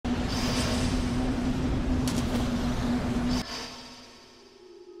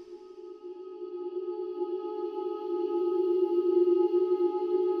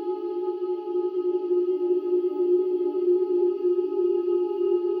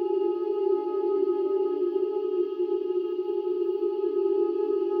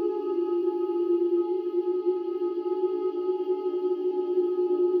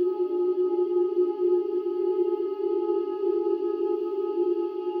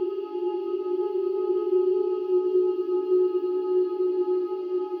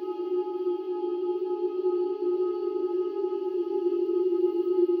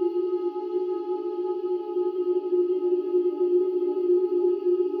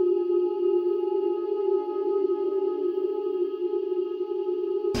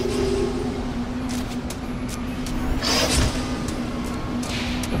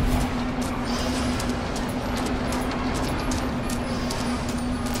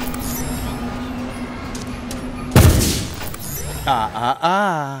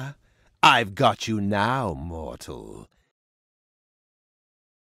Ah. I've got you now, mortal.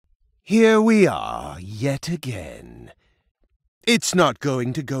 Here we are, yet again. It's not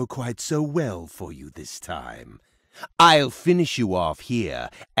going to go quite so well for you this time. I'll finish you off here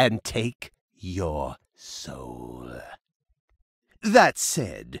and take your soul. That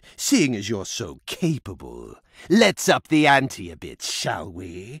said, seeing as you're so capable, let's up the ante a bit, shall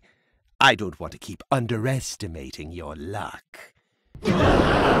we? I don't want to keep underestimating your luck.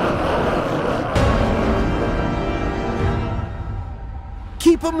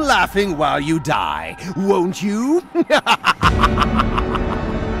 Keep 'em laughing while you die, won't you?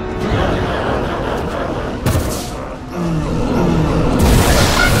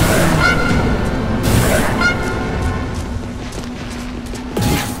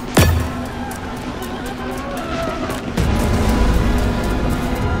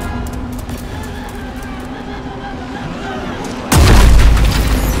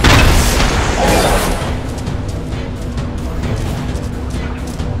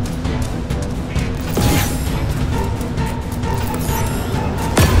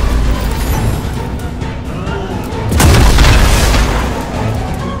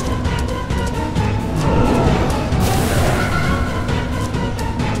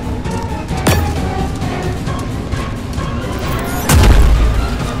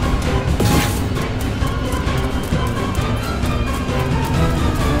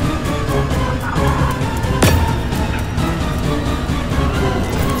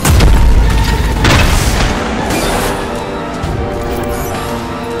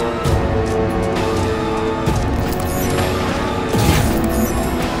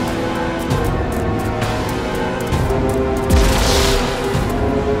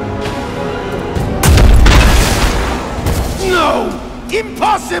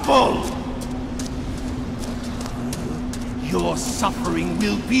 Impossible! Your suffering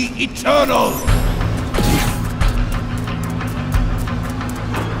will be eternal!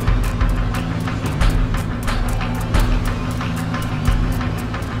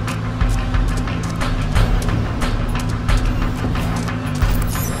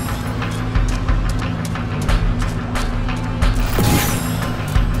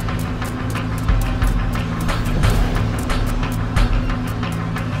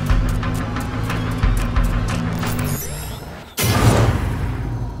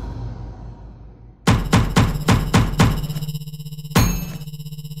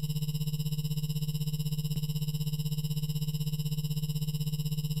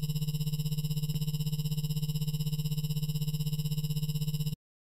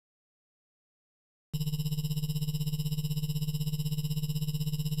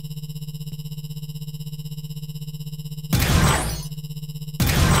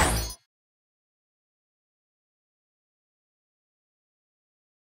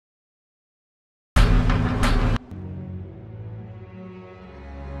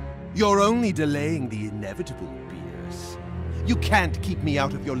 You're only delaying the inevitable, Beers. You can't keep me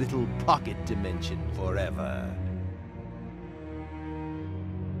out of your little pocket dimension forever.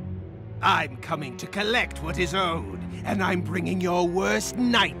 I'm coming to collect what is owed, and I'm bringing your worst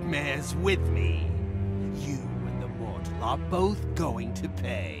nightmares with me. You and the mortal are both going to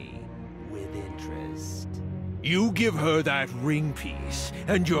pay, with interest. You give her that ring piece,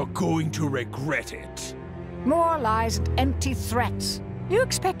 and you're going to regret it. More lies and empty threats. You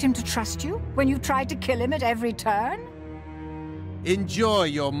expect him to trust you when you've tried to kill him at every turn? Enjoy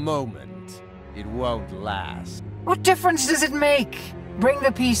your moment. It won't last. What difference does it make? Bring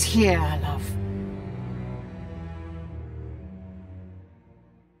the piece here, love.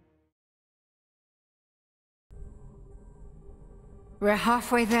 We're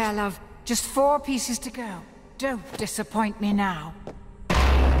halfway there, love. Just 4 pieces to go. Don't disappoint me now.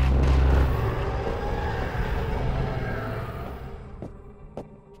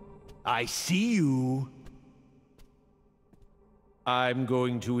 I see you. I'm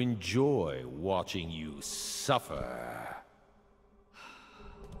going to enjoy watching you suffer.